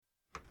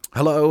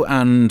Hello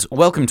and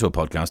welcome to a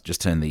podcast. Just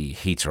turn the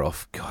heater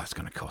off. God, it's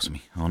going to cost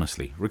me,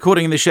 honestly.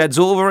 Recording in the shed's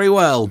all very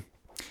well.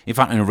 In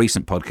fact, in a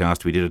recent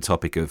podcast, we did a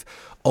topic of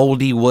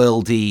oldie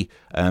worldy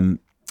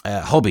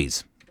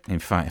hobbies. In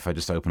fact, if I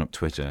just open up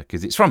Twitter,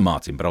 because it's from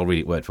Martin, but I'll read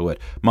it word for word.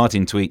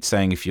 Martin tweets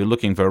saying, if you're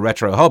looking for a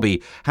retro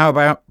hobby, how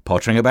about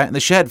pottering about in the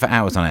shed for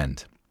hours on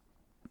end?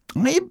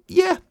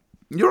 Yeah,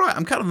 you're right.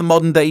 I'm kind of the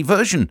modern day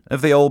version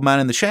of the old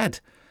man in the shed.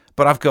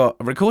 But I've got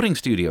a recording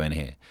studio in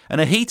here and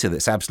a heater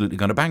that's absolutely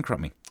going to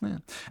bankrupt me. Yeah.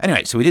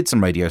 Anyway, so we did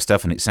some radio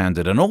stuff and it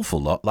sounded an awful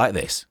lot like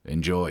this.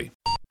 Enjoy.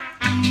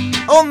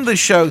 On the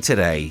show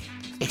today,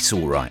 it's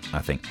all right, I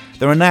think.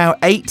 There are now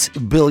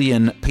 8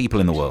 billion people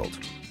in the world.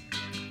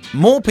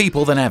 More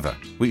people than ever,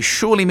 which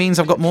surely means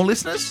I've got more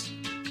listeners?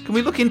 Can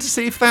we look in to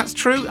see if that's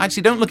true?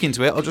 Actually, don't look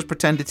into it. I'll just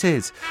pretend it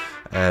is.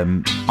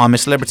 I'm a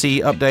Celebrity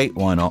update.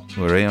 Why not?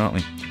 We're here, aren't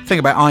we? Think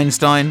about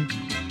Einstein.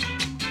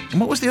 And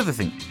what was the other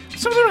thing?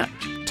 Something about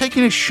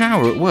taking a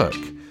shower at work.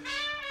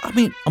 I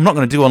mean, I'm not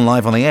going to do one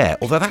live on the air,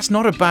 although that's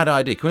not a bad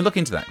idea. Can we look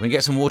into that? Can we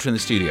get some water in the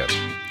studio?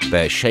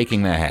 They're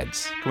shaking their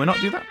heads. Can we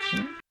not do that?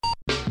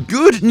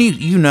 Good news.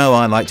 You know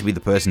I like to be the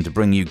person to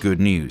bring you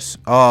good news.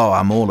 Oh,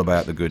 I'm all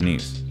about the good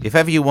news. If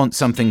ever you want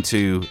something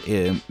to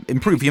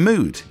improve your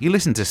mood, you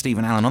listen to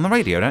Stephen Allen on the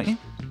radio, don't you?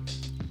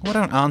 Well,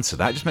 don't answer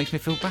that. It just makes me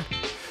feel bad.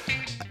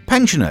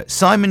 Pensioner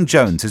Simon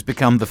Jones has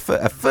become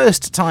a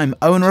first-time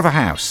owner of a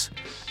house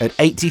at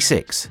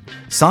 86.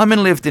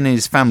 Simon lived in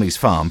his family's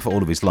farm for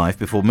all of his life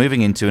before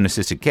moving into an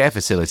assisted care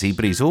facility,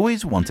 but he's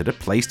always wanted a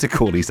place to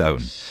call his own.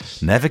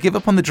 Never give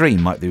up on the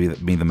dream might be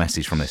the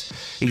message from this.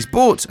 He's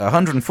bought a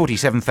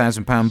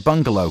 £147,000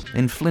 bungalow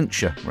in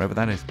Flintshire, wherever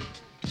that is.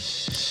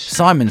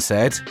 Simon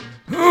said,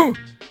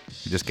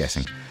 just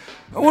guessing,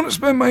 I want to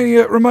spend my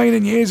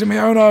remaining years in my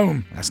own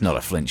home. That's not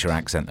a Flintshire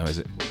accent though, is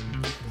it?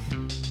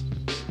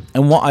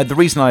 And the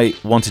reason I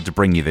wanted to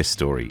bring you this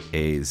story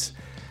is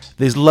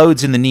there's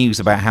loads in the news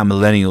about how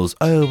millennials,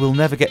 we'll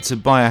never get to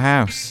buy a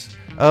house.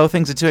 Oh,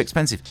 things are too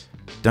expensive.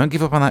 Don't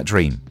give up on that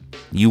dream.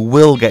 You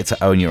will get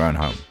to own your own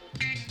home.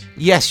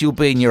 Yes, you'll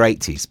be in your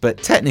 80s, but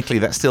technically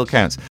that still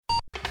counts.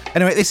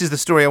 Anyway, this is the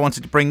story I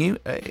wanted to bring you.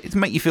 To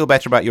make you feel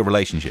better about your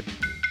relationship.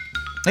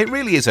 It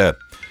really is a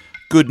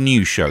good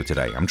news show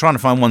today. I'm trying to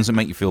find ones that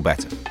make you feel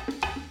better.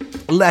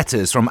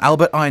 Letters from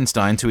Albert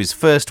Einstein to his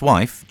first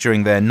wife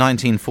during their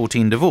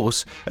 1914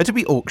 divorce are to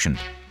be auctioned.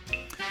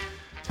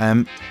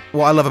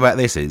 What I love about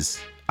this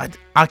is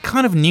I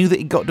kind of knew that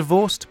he got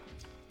divorced.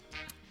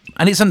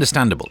 And it's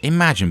understandable.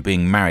 Imagine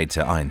being married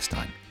to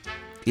Einstein.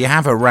 You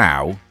have a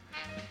row,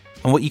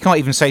 and what you can't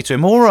even say to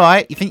him, all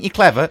right, you think you're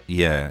clever?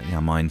 Yeah,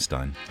 I'm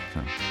Einstein.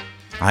 So,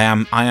 I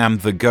am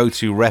the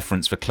go-to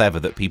reference for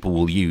clever that people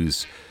will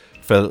use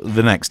for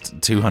the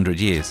next 200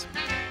 years.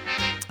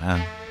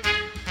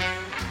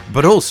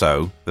 But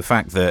also the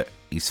fact that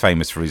he's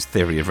famous for his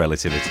theory of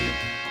relativity.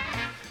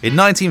 In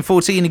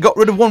 1914, he got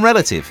rid of one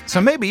relative, so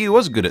maybe he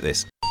was good at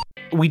this.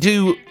 We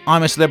do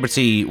I'm a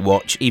Celebrity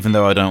watch, even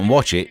though I don't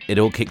watch it. It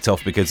all kicked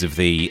off because of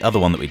the other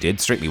one that we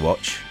did, Strictly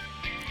Watch.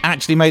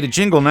 Actually made a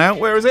jingle now.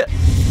 Where is it?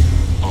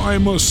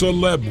 I'm a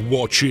celeb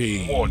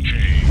watching.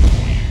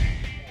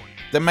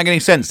 Doesn't make any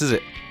sense, does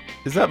it?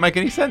 Does that make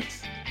any sense?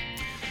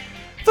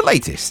 The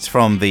latest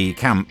from the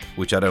camp,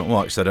 which I don't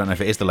watch, so I don't know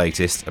if it is the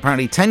latest.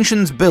 Apparently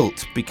tensions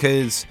built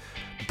because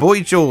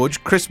Boy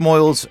George, Chris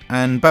Moyles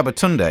and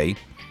Babatunde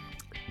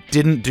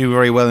didn't do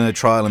very well in the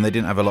trial and they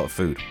didn't have a lot of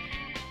food.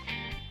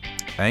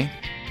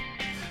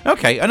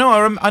 Okay, I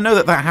know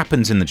that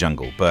happens in the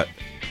jungle, but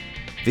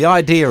the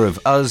idea of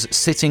us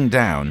sitting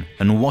down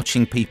and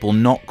watching people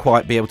not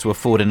quite be able to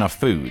afford enough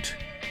food.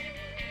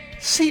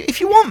 See,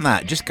 if you want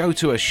that, just go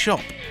to a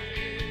shop.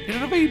 You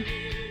know what I mean?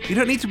 You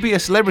don't need to be a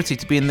celebrity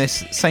to be in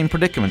this same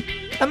predicament.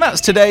 And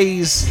that's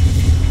today's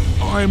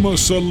I'm a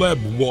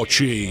celeb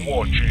watching.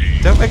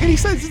 Don't make any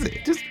sense,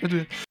 does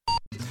it?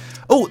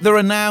 There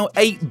are now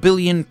 8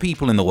 billion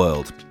people in the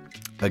world.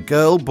 A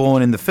girl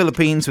born in the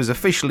Philippines was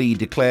officially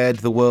declared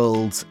the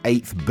world's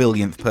 8th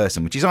billionth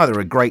person, which is either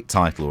a great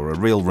title or a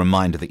real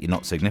reminder that you're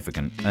not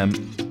significant. So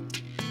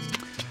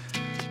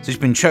she's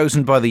been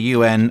chosen by the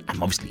UN,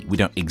 and obviously we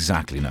don't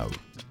exactly know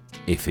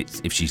if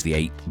she's the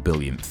 8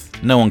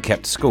 billionth. No one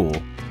kept score.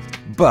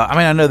 But,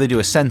 I know they do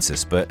a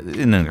census, but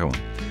no, go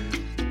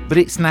on. But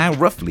it's now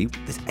roughly,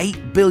 there's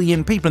 8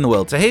 billion people in the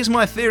world. So here's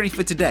my theory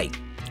for today.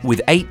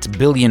 With 8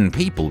 billion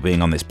people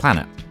being on this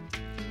planet,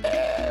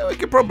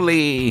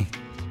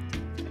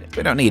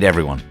 we don't need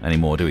everyone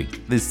anymore, do we?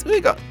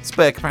 We've got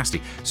spare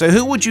capacity. So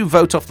who would you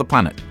vote off the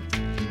planet?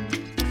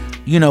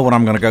 You know what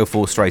I'm going to go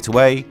for straight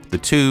away. The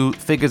 2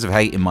 figures of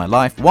hate in my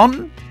life.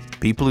 1,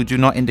 people who do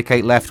not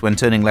indicate left when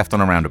turning left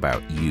on a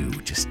roundabout.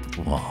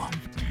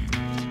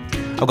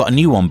 I've got a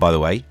new one, by the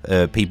way.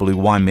 People who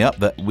wind me up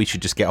that we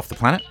should just get off the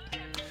planet.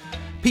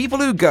 People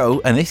who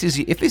go, and if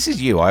this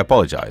is you, I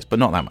apologise, but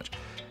not that much.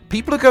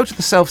 People who go to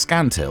the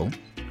self-scan till,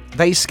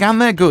 they scan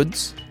their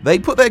goods, they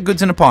put their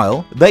goods in a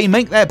pile, they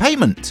make their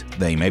payment,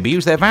 they maybe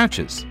use their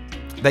vouchers,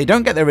 they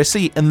don't get their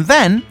receipt, and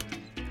then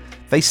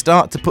they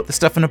start to put the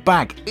stuff in a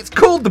bag. It's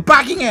called the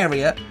bagging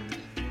area.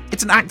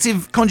 It's an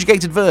active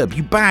conjugated verb.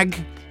 You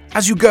bag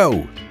as you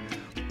go.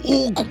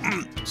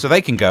 So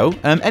they can go.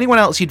 Anyone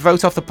else you'd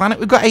vote off the planet?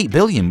 We've got 8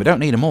 billion. We don't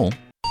need them all.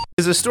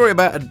 There's a story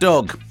about a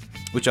dog,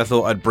 which I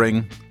thought I'd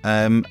bring.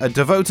 A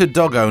devoted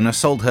dog owner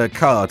sold her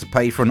car to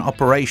pay for an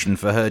operation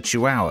for her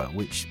chihuahua,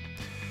 which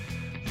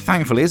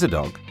thankfully is a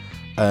dog.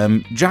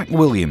 Jack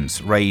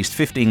Williams raised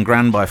 15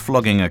 grand by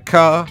flogging a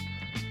car,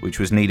 which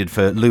was needed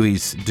for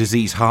Louis'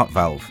 diseased heart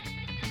valve.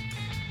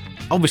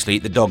 Obviously,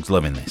 the dog's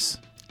loving this.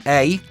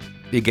 A,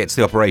 it gets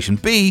the operation.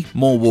 B,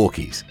 more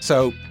walkies.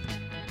 So,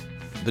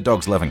 the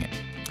dog's loving it.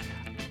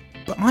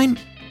 But I'm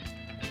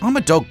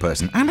a dog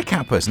person and a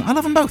cat person. I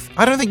love them both.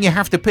 I don't think you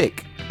have to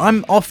pick.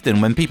 I'm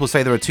often, when people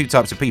say there are two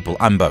types of people,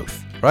 I'm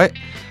both, right?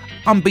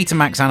 I'm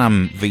Betamax and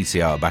I'm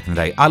VCR back in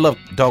the day. I love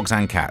dogs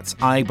and cats.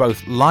 I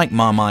both like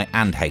Marmite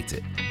and hate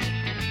it.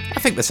 I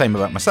think the same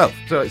about myself.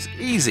 So it's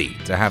easy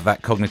to have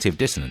that cognitive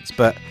dissonance,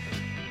 but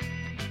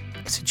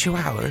it's a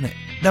chihuahua, isn't it?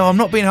 No, I'm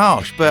not being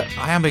harsh, but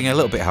I am being a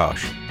little bit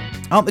harsh.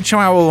 Aren't the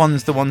chihuahua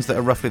ones the ones that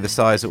are roughly the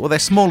size of... Well, they're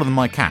smaller than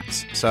my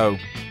cats, so...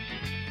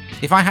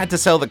 If I had to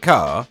sell the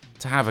car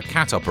to have a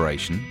cat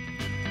operation...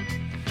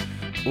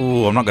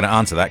 Ooh, I'm not going to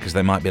answer that because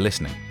they might be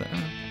listening. But,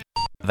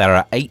 there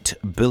are 8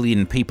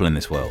 billion people in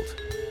this world,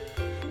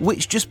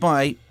 which just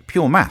by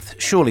pure math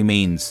surely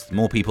means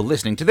more people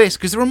listening to this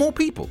because there are more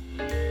people.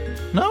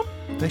 No?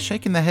 They're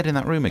shaking their head in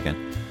that room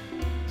again.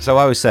 So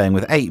I was saying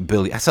with 8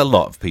 billion, that's a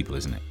lot of people,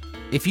 isn't it?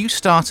 If you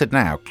started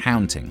now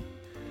counting,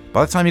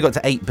 by the time you got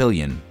to 8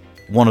 billion,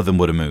 one of them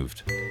would have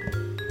moved.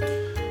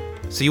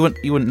 So you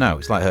wouldn't know.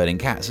 It's like herding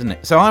cats, isn't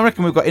it? So I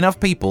reckon we've got enough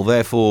people,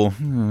 therefore,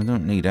 we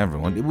don't need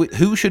everyone.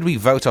 Who should we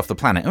vote off the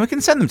planet? And we can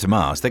send them to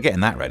Mars. They're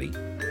getting that ready.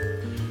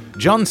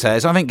 John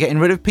says, I think getting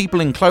rid of people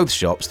in clothes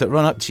shops that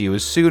run up to you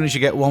as soon as you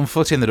get one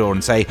foot in the door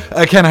and say,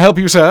 can I help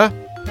you, sir?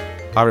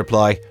 I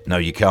reply, no,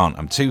 you can't.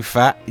 I'm too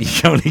fat. You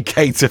can only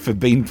cater for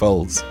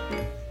beanpoles.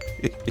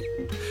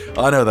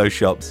 I know those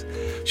shops.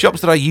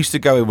 Shops that I used to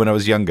go in when I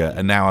was younger,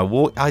 and now I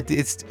walk.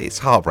 It's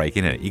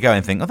heartbreaking, isn't it? You go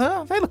and think,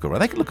 oh, they look all right.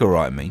 They could look all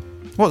right on me.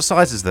 What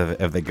sizes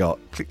have they got?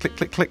 Click, click,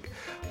 click, click.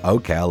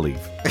 Okay, I'll leave.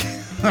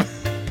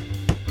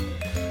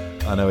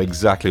 I know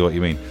exactly what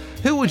you mean.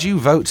 Who would you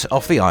vote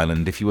off the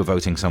island if you were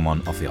voting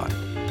someone off the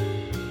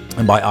island?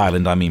 And by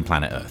island, I mean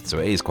planet Earth, so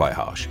it is quite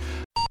harsh.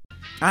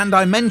 And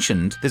I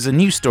mentioned there's a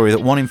news story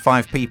that 1 in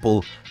 5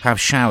 people have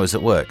showers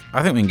at work.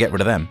 I think we can get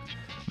rid of them.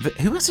 But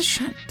who has a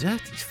shower? It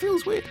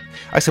feels weird.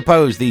 I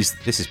suppose this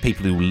is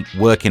people who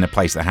work in a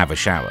place that have a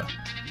shower.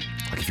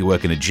 Like if you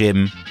work in a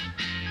gym,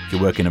 if you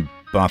work in a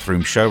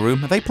bathroom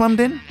showroom, are they plumbed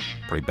in?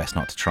 Probably best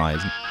not to try,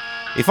 isn't it?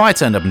 If I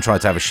turned up and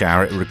tried to have a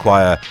shower, it would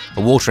require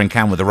a watering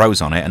can with a rose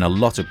on it and a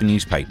lot of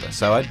newspaper.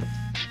 So I'd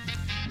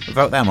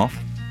vote them off.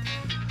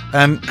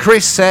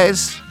 Chris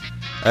says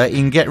you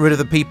can get rid of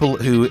the people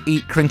who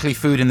eat crinkly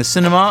food in the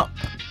cinema.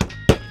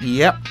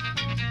 Yep.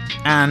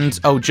 And,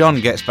 John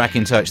gets back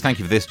in touch. Thank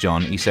you for this,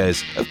 John. He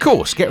says, of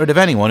course, get rid of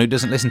anyone who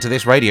doesn't listen to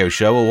this radio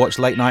show or watch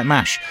Late Night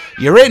MASH.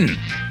 You're in!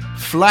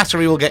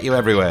 Flattery will get you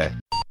everywhere.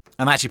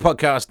 And that's your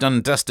podcast done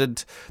and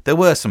dusted. There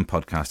were some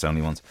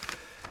podcast-only ones.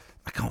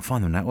 I can't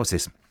find them now. What's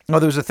this? Oh,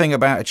 there was a thing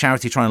about a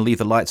charity trying to leave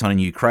the lights on in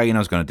Ukraine. I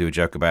was going to do a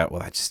joke about,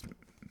 well, that just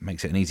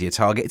makes it an easier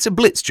target. It's a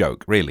blitz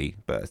joke, really.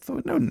 But I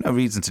thought, no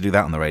reason to do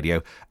that on the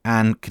radio.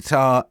 And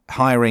Qatar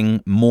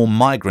hiring more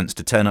migrants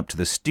to turn up to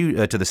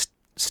the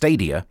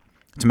stadia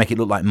to make it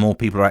look like more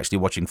people are actually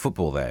watching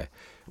football there,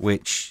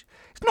 which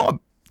is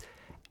not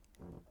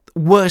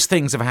worse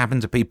things have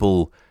happened to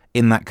people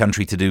in that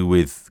country to do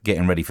with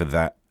getting ready for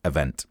that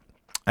event.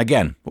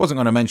 Again, wasn't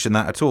going to mention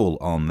that at all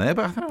on there,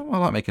 but I thought, I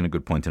like making a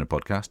good point in a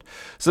podcast.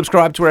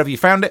 Subscribe to wherever you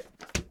found it.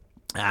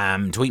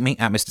 Tweet me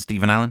at Mr.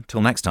 Stephen Allen.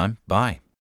 Till next time, bye.